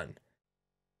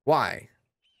 Why?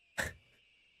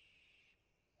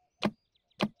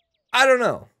 I don't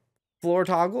know. Floor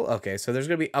toggle? Okay, so there's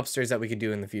going to be upstairs that we could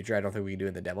do in the future. I don't think we can do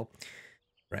in the devil.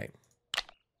 Right.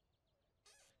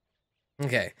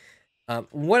 Okay.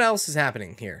 What else is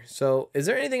happening here? So, is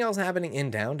there anything else happening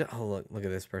in down? Oh, look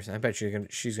at this person. I bet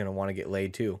she's going to want to get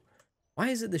laid too. Why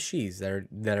is it the she's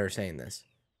that are saying this?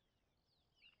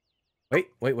 Wait,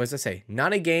 what does that say?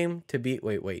 Not a game to be...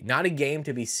 Wait. Not a game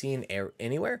to be seen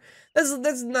anywhere?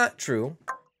 That's not true.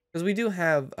 Because we do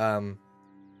have...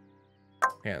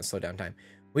 Yeah, slow down time.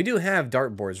 We do have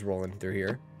dartboards rolling through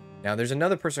here. Now, there's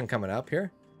another person coming up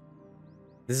here.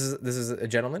 This is a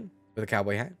gentleman with a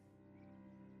cowboy hat.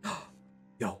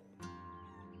 Yo.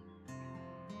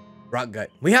 Rock gut.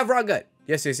 We have rock gut.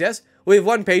 Yes. We have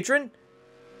one patron.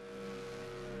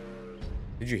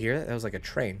 Did you hear that? That was like a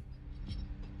train.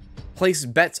 Place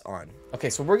bets on. Okay,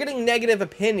 so we're getting negative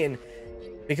opinion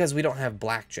because we don't have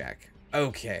blackjack.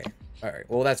 Okay. All right.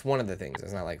 Well, that's one of the things.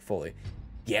 It's not like fully.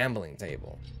 Gambling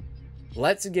table.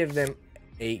 Let's give them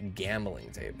a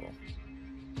gambling table.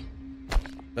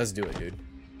 Let's do it, dude.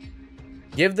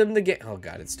 Give them the oh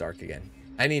god, it's dark again.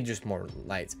 I need just more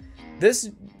lights.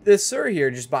 This sir here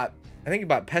just bought, I think he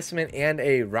bought Pessiment and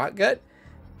a rot gut.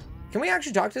 Can we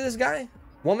actually talk to this guy?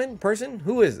 Woman? Person?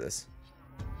 Who is this?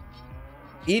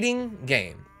 Eating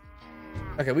game.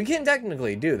 Okay, we can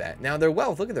technically do that. Now their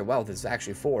wealth, look at their wealth, it's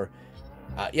actually 4.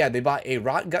 Yeah, they bought a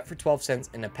rot gut for 12 cents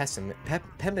and a pessiment.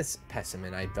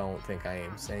 Pessiment. I don't think I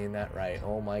am saying that right.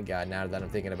 Oh my god, now that I'm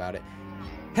thinking about it.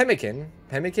 Pemmican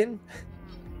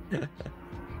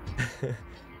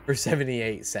for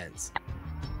 78 cents.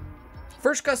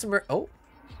 First customer. Oh,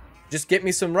 just get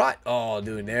me some rot. Oh,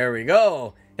 dude, there we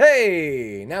go.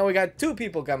 Hey, now we got 2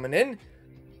 people coming in.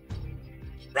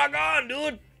 Rock on,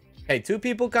 dude. Hey, 2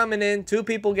 people coming in, 2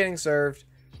 people getting served.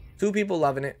 2 people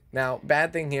loving it. Now,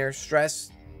 bad thing here,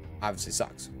 stress obviously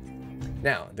sucks.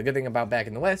 Now, the good thing about back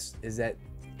in the West is that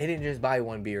they didn't just buy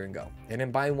 1 beer and go. They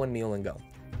didn't buy 1 meal and go.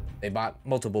 They bought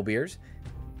multiple beers,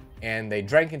 and they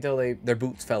drank until their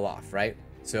boots fell off, right?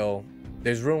 So,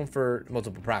 there's room for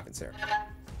multiple profits there.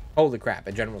 Holy crap,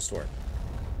 a general store.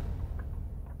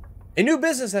 A new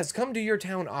business has come to your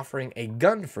town offering a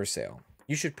gun for sale.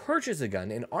 You should purchase a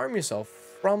gun and arm yourself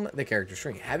from the character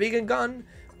tree. Having a gun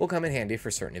will come in handy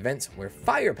for certain events where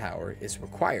firepower is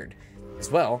required.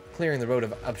 As well, clearing the road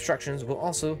of obstructions will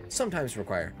also sometimes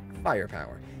require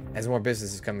firepower. As more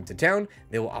businesses come into town,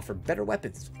 they will offer better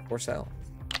weapons for sale.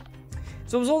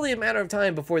 So it was only a matter of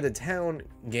time before the town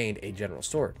gained a general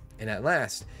store, and at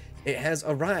last, it has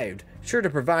arrived, sure to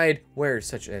provide wares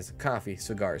such as coffee,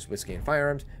 cigars, whiskey, and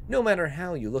firearms. No matter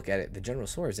how you look at it, the general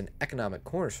store is an economic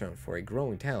cornerstone for a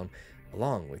growing town,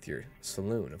 along with your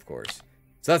saloon, of course.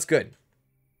 So that's good.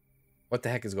 What the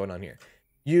heck is going on here?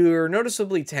 You're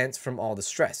noticeably tense from all the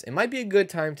stress. It might be a good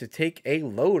time to take a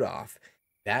load off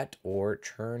that or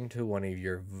turn to one of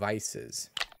your vices.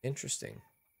 Interesting.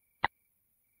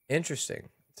 Interesting.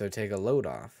 So take a load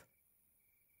off.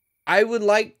 I would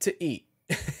like to eat.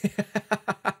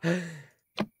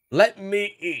 Let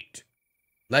me eat.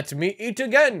 Let me eat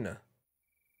again.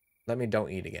 Let me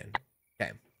don't eat again.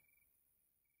 Okay.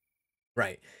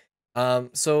 Right.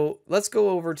 So let's go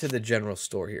over to the general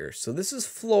store here. So this is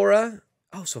Flora.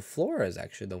 Oh, so Flora is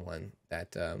actually the one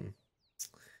that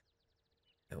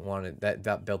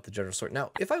that built the general store.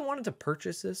 Now, if I wanted to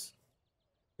purchase this,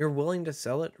 you're willing to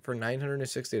sell it for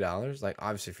 $960? Like,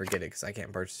 obviously, forget it because I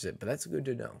can't purchase it, but that's good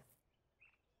to know.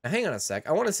 Now, hang on a sec.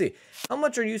 I want to see, how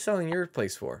much are you selling your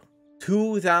place for?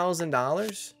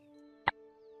 $2,000?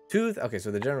 Okay,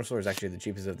 so the general store is actually the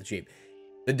cheapest of the cheap.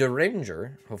 The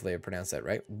Derringer, hopefully I pronounced that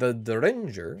right. The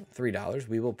Derringer, $3.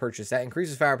 We will purchase that.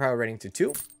 Increases firepower rating to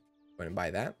 2. Going to buy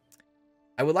that.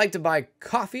 I would like to buy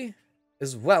coffee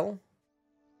as well.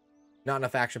 Not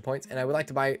enough action points. And I would like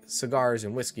to buy cigars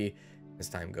and whiskey as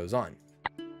time goes on.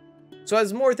 So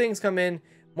as more things come in,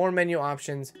 more menu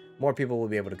options, more people will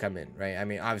be able to come in, right? I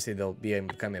mean, obviously they'll be able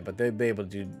to come in, but they'll be able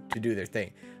to do their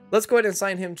thing. Let's go ahead and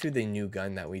assign him to the new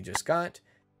gun that we just got.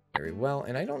 Very well.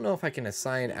 And I don't know if I can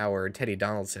assign our Teddy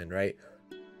Donaldson, right?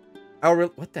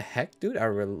 What the heck, dude?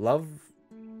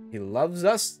 He loves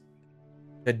us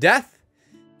to death.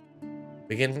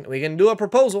 We can do a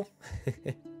proposal.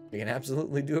 We can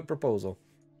absolutely do a proposal.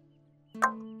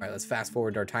 All right, let's fast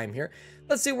forward our time here.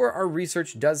 Let's see where our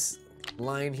research does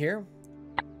line here.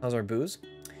 How's our booze?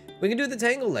 We can do the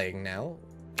tangle leg now,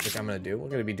 which I'm going to do. We're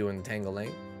going to be doing the tangle leg.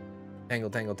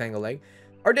 Tangle leg.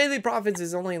 Our daily profits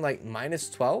is only like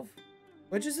 -12,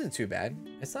 which isn't too bad.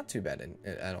 It's not too bad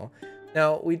at all.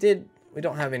 Now, we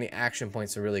don't have any action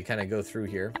points to really kind of go through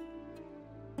here.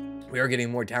 We are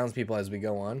getting more townspeople as we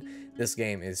go on. This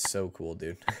game is so cool,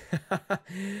 dude.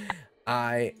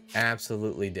 I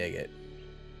absolutely dig it.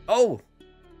 Oh,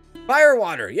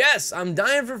 firewater. Yes, I'm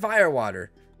dying for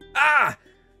firewater. Ah,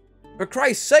 for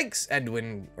Christ's sakes,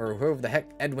 Edwin, or whoever the heck,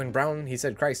 Edwin Brown, he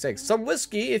said, Christ's sakes. Some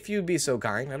whiskey, if you'd be so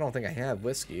kind. I don't think I have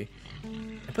whiskey.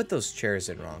 I put those chairs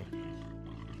in wrong.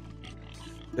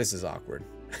 This is awkward.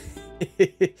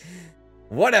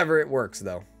 Whatever, it works,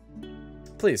 though.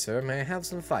 Please, sir, may I have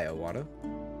some firewater?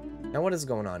 Now, what is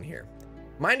going on here?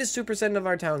 -2% of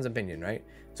our town's opinion, right?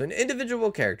 So an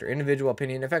individual character, individual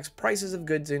opinion affects prices of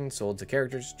goods and sold to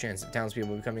characters, chance of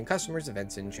townspeople becoming customers,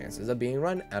 events, and chances of being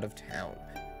run out of town.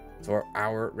 So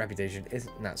our reputation is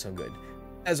not so good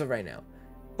as of right now.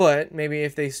 But maybe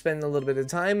if they spend a little bit of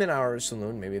time in our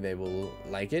saloon, maybe they will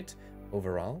like it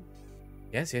overall.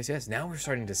 Yes. Now we're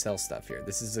starting to sell stuff here.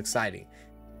 This is exciting.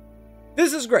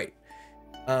 This is great.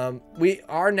 We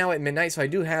are now at midnight, so I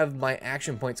do have my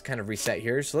action points kind of reset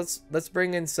here. So let's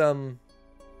bring in some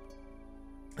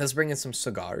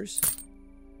cigars.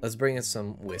 Let's bring in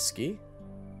some whiskey.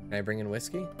 Can I bring in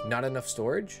whiskey? Not enough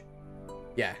storage?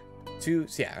 Yeah.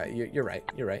 Yeah, you're right.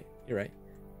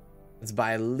 Let's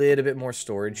buy a little bit more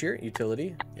storage here.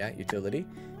 Utility. Yeah, utility.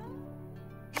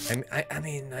 I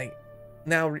mean, like,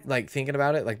 now, like, thinking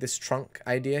about it, like, this trunk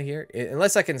idea here,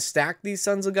 unless I can stack these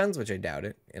sons of guns, which I doubt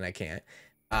it, and I can't,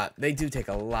 they do take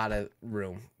a lot of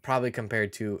room, probably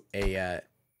compared to a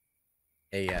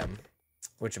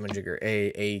whatchamajigger,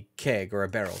 a keg or a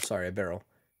barrel. Sorry, a barrel.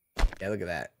 Yeah, look at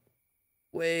that.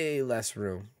 Way less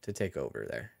room to take over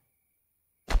there.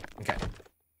 Okay.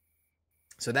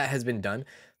 So that has been done.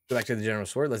 Go back to the general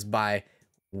store. Let's buy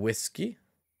whiskey.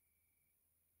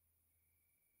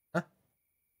 Huh?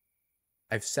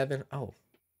 I have 7. Oh.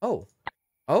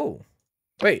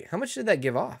 Wait, how much did that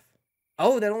give off?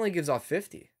 Oh, that only gives off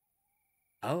 50.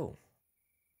 Oh,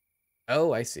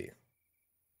 I see.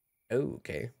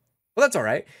 Okay. Well, that's all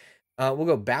right. We'll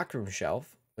go backroom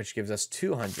shelf, which gives us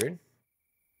 200.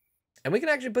 And we can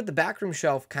actually put the backroom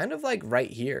shelf kind of like right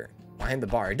here behind the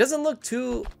bar. It doesn't look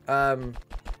too out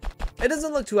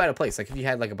of place. Like if you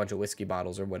had like a bunch of whiskey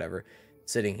bottles or whatever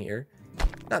sitting here,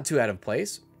 not too out of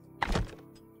place.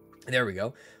 There we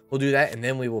go. We'll do that, and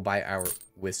then we will buy our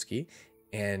whiskey.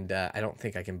 And I don't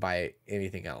think I can buy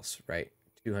anything else, right?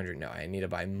 200. No, I need to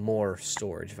buy more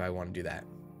storage if I want to do that.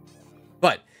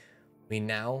 But we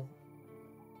now...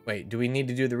 Wait, do we need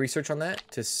to do the research on that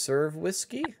to serve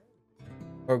whiskey?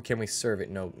 Or can we serve it?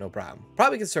 No problem.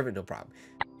 Probably can serve it, no problem.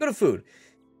 Go to food.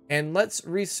 And let's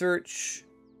research...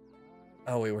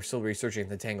 Oh, wait, we're still researching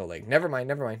the Tangle Lake. Never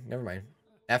mind.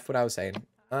 F what I was saying.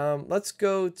 Let's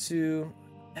go to...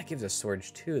 That gives us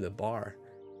storage too, the bar.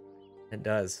 It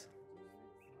does.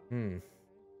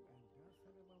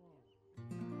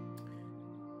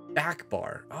 Back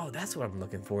bar. Oh, that's what I'm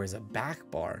looking for, is a back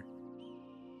bar.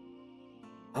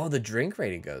 Oh, the drink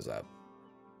rating goes up.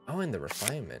 Oh, and the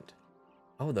refinement.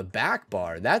 Oh, the back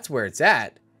bar. That's where it's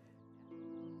at.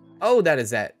 Oh, that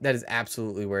is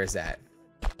absolutely where it's at.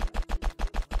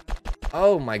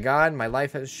 Oh my god, my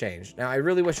life has changed. Now, I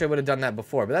really wish I would have done that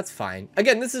before, but that's fine.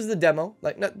 Again, this is the demo.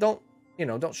 Like, no,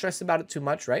 don't stress about it too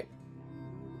much, right?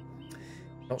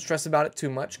 Don't stress about it too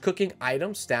much. Cooking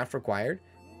items, staff required.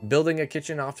 Building a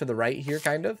kitchen off to the right here,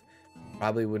 kind of.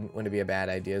 probably wouldn't be a bad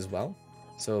idea as well.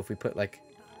 So if we put like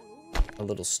a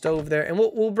little stove there, and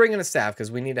we'll bring in a staff because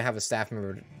we need to have a staff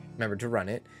member to run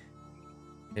it.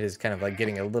 It is kind of like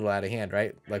getting a little out of hand,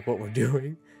 right? Like what we're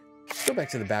doing. Let's go back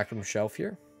to the backroom shelf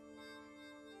here.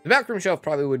 The backroom shelf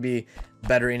probably would be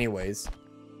better anyways.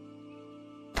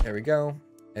 There we go.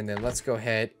 And then let's go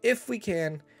ahead, if we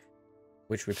can,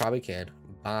 which we probably can,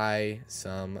 buy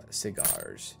some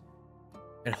cigars.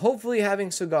 And hopefully having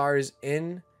cigars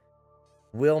in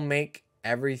will make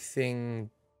everything...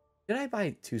 Did I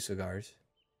buy 2 cigars?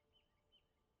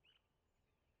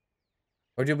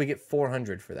 Or did we get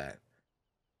 400 for that?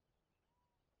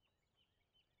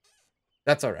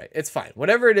 That's all right. It's fine.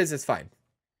 Whatever it is, it's fine.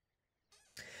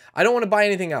 I don't want to buy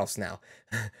anything else now.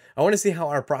 I want to see how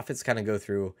our profits kind of go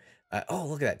through. Oh,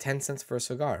 look at that. 10 cents for a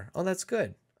cigar. Oh, that's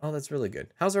good. Oh, that's really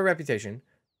good. How's our reputation?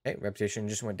 Okay, reputation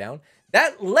just went down.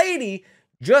 That lady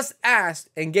just asked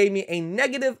and gave me a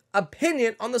negative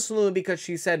opinion on the saloon because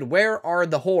she said, "Where are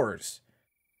the whores?"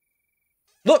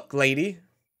 Look, lady,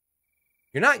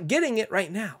 you're not getting it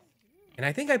right now. And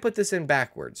I think I put this in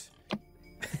backwards.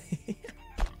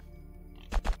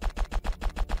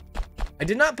 I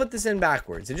did not put this in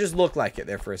backwards. It just looked like it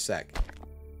there for a sec.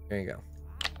 There you go.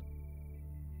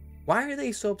 Why are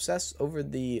they so obsessed over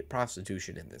the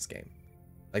prostitution in this game?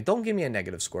 Like, don't give me a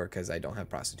negative score because I don't have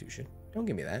prostitution. Don't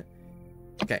give me that.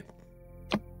 Okay.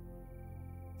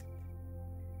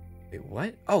 Wait,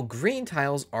 what? Oh, green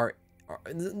tiles are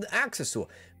the access tool.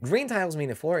 Green tiles mean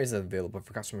the floor is available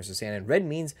for customers to stand in. Red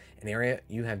means an area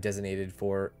you have designated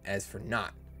for as for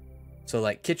not. So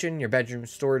like kitchen, your bedroom,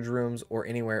 storage rooms, or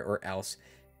anywhere or else.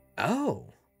 Oh,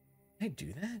 can I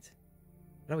do that?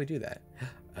 How do we do that?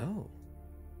 Oh.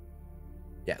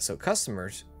 Yeah, so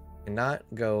customers cannot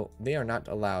go, they are not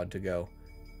allowed to go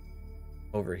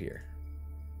over here.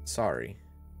 Sorry.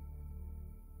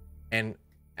 And,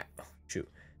 oh, shoot.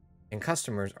 And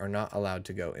customers are not allowed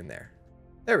to go in there.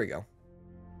 There we go.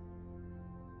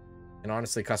 And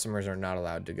honestly, customers are not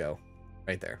allowed to go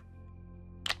right there.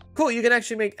 Cool, you can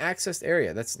actually make accessed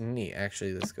area. That's neat.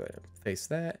 Actually, let's go ahead and face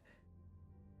that.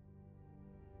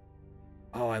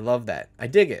 Oh, I love that. I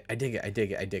dig it. I dig it. I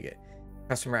dig it. I dig it.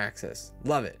 Customer access.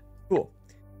 Love it. Cool.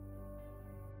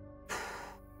 I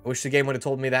wish the game would have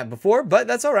told me that before, but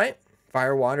that's all right.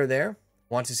 Fire water there.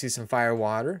 Want to see some fire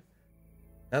water.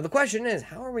 Now, the question is,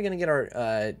 how are we going to get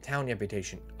our town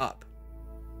reputation up?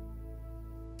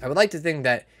 I would like to think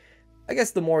that, I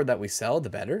guess the more that we sell, the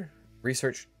better.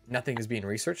 Research. Nothing is being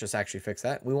researched. Let's actually fix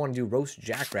that. We want to do roast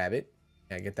jackrabbit.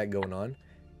 Yeah, get that going on.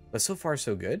 But so far,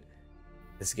 so good.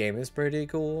 This game is pretty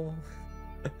cool.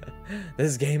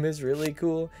 This game is really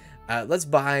cool. Let's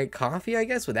buy coffee, I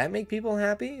guess. Would that make people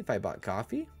happy if I bought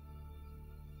coffee?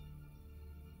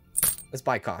 Let's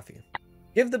buy coffee.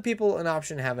 Give the people an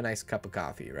option to have a nice cup of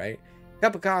coffee, right?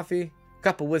 Cup of coffee,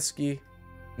 cup of whiskey.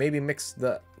 Maybe mix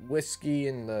the whiskey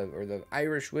and the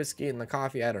Irish whiskey and the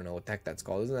coffee. I don't know what the heck that's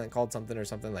called. Isn't that called something or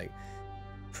something like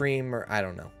cream or I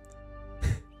don't know.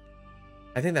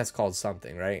 I think that's called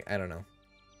something, right? I don't know.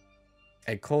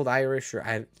 A cold Irish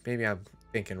or maybe I'm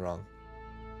thinking wrong.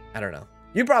 I don't know.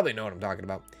 You probably know what I'm talking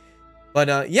about.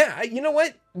 But yeah, you know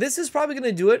what? This is probably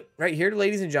going to do it right here,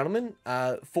 ladies and gentlemen,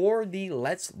 for the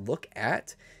Let's Look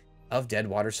At of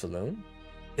Deadwater Saloon.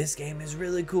 This game is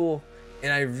really cool.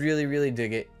 And I really, really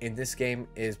dig it. And this game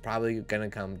is probably going to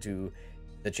come to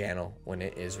the channel when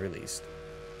it is released.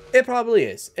 It probably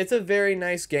is. It's a very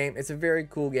nice game. It's a very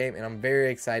cool game. And I'm very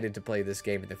excited to play this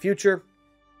game in the future.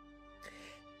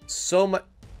 So much.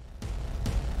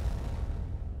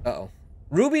 Uh-oh.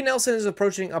 Ruby Nelson is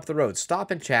approaching up the road.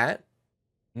 Stop and chat.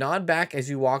 Nod back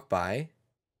as you walk by.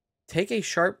 Take a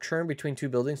sharp turn between 2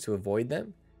 buildings to avoid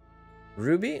them.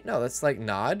 Ruby? No, that's like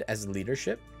nod as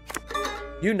leadership.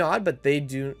 You nod, but they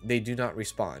do not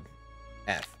respond.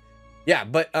 F. Yeah,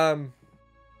 but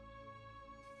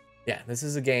yeah, this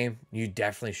is a game you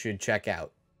definitely should check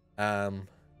out. Add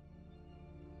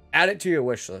it to your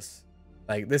wish list.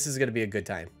 Like, this is gonna be a good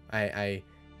time. I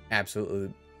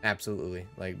absolutely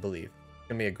like believe it's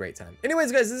gonna be a great time.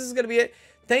 Anyways, guys, this is gonna be it.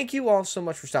 Thank you all so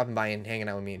much for stopping by and hanging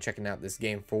out with me and checking out this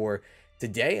game for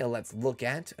today. And Let's Look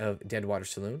At of Deadwater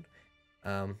Saloon.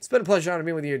 It's been a pleasure to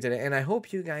be with you today, and I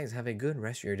hope you guys have a good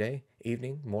rest of your day,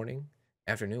 evening, morning,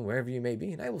 afternoon, wherever you may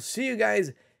be, and I will see you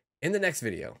guys in the next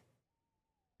video.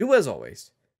 Do as always,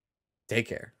 take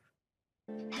care.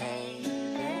 Hey.